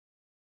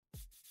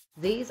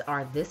These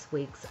are this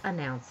week's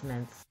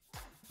announcements.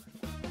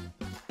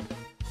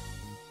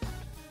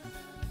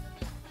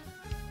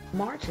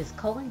 March is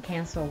Colon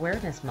Cancer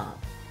Awareness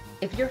Month.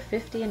 If you're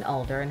 50 and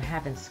older and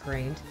haven't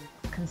screened,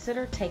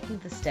 consider taking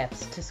the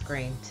steps to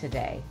screen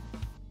today.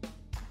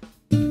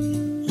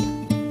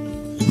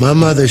 My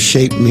mother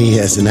shaped me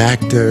as an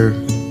actor,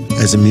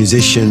 as a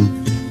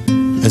musician,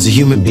 as a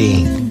human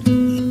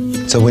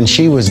being. So when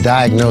she was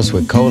diagnosed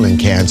with colon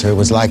cancer, it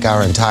was like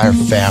our entire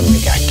family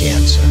got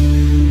cancer.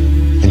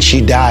 And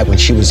she died when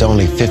she was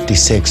only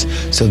 56,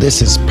 so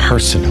this is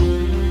personal.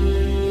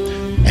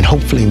 And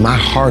hopefully my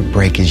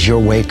heartbreak is your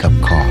wake-up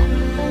call.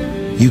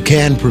 You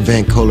can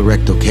prevent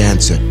colorectal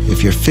cancer.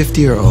 If you're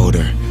 50 or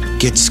older,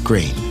 get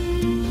screened.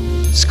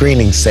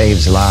 Screening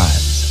saves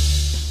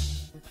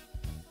lives.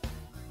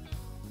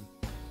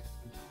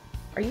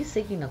 Are you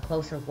seeking a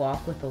closer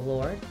walk with the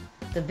Lord?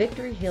 The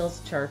Victory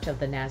Hills Church of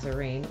the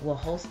Nazarene will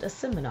host a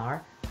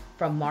seminar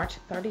from March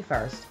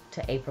 31st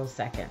to April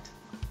 2nd.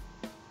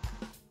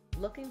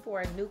 Looking for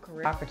a new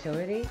career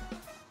opportunity?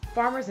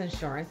 Farmers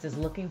Insurance is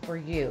looking for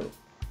you.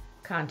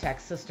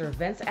 Contact Sister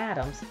Vince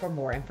Adams for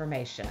more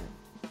information.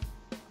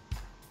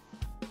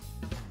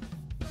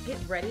 Get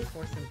ready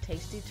for some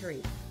tasty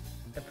treats.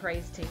 The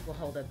Praise Team will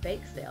hold a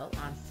bake sale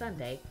on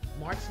Sunday,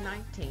 March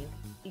 19th,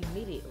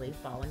 immediately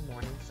following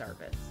morning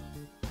service.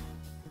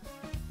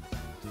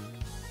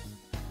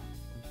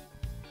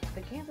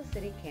 The Kansas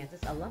City,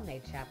 Kansas Alumni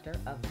Chapter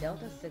of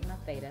Delta Sigma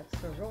Theta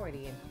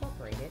Sorority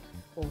Incorporated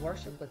will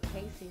worship with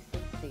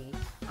KCCC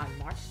on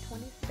March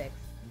 26th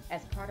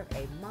as part of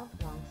a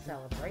month-long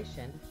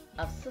celebration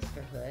of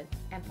sisterhood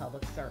and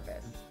public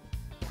service.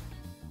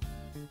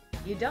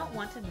 You don't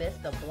want to miss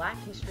the Black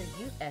History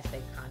Youth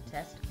Essay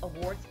Contest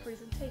Awards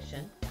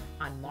presentation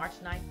on March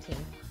 19th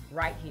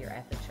right here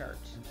at the church.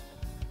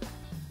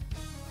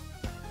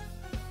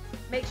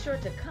 Make sure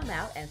to come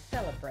out and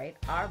celebrate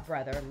our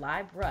brother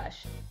Live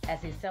Rush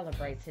as he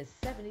celebrates his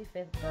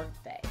 75th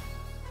birthday.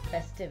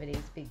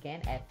 Festivities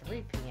begin at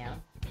 3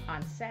 p.m.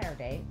 on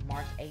Saturday,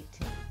 March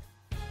 18th.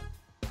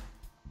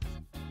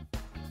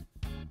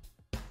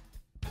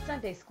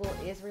 Sunday School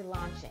is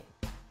relaunching,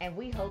 and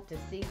we hope to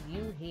see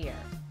you here.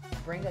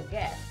 Bring a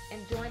guest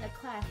and join a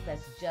class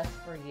that's just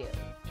for you.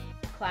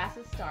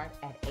 Classes start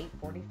at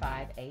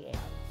 8:45 a.m.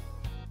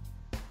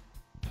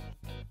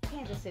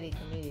 Kansas City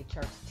Community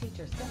Church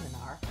Teacher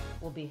Seminar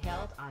will be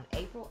held on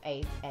April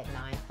 8th at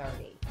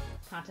 9:30.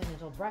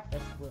 Continental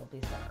breakfast will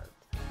be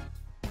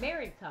served.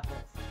 Married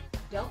couples,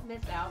 don't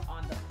miss out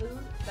on the food,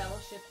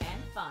 fellowship,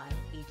 and fun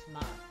each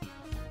month.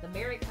 The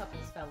Married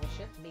Couples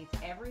Fellowship meets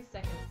every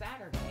second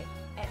Saturday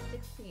at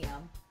 6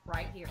 p.m.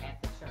 right here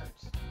at the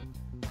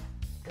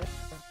church.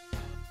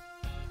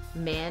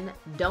 Men,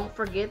 don't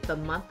forget the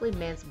monthly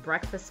Men's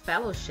Breakfast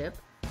Fellowship,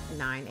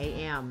 9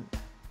 a.m.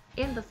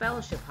 in the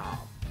Fellowship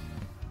Hall.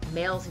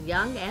 Males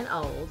young and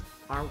old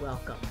are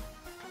welcome.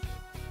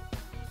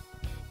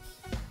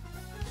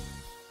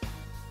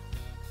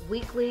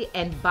 Weekly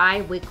and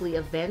bi-weekly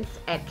events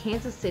at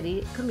Kansas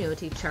City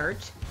Community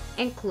Church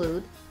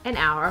include an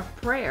hour of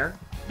prayer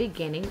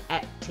beginning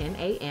at 10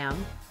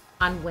 a.m.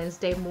 on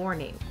Wednesday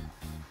morning.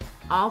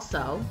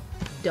 Also,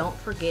 don't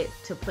forget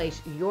to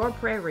place your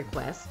prayer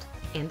request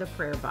in the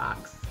prayer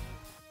box.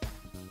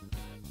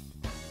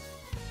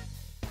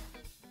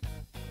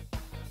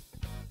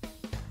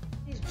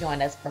 Please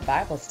join us for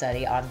Bible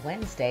study on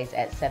Wednesdays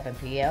at 7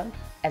 p.m.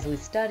 as we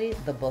study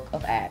the book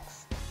of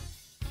Acts.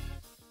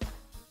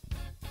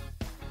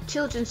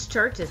 Children's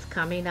Church is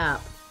coming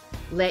up.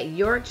 Let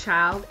your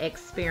child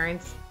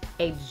experience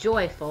a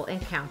joyful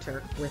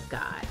encounter with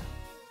God.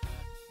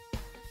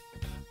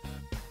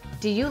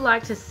 Do you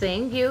like to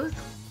sing, youth?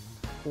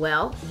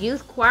 Well,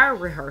 youth choir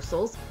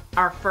rehearsals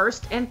are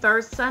first and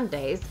third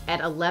Sundays at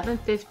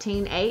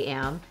 11:15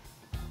 a.m.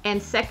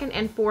 and second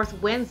and fourth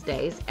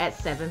Wednesdays at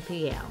 7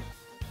 p.m.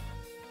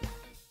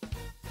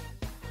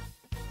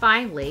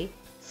 Finally,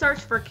 search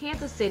for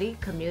Kansas City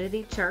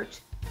Community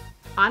Church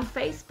on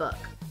Facebook.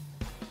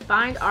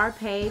 Find our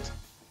page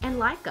and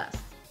like us.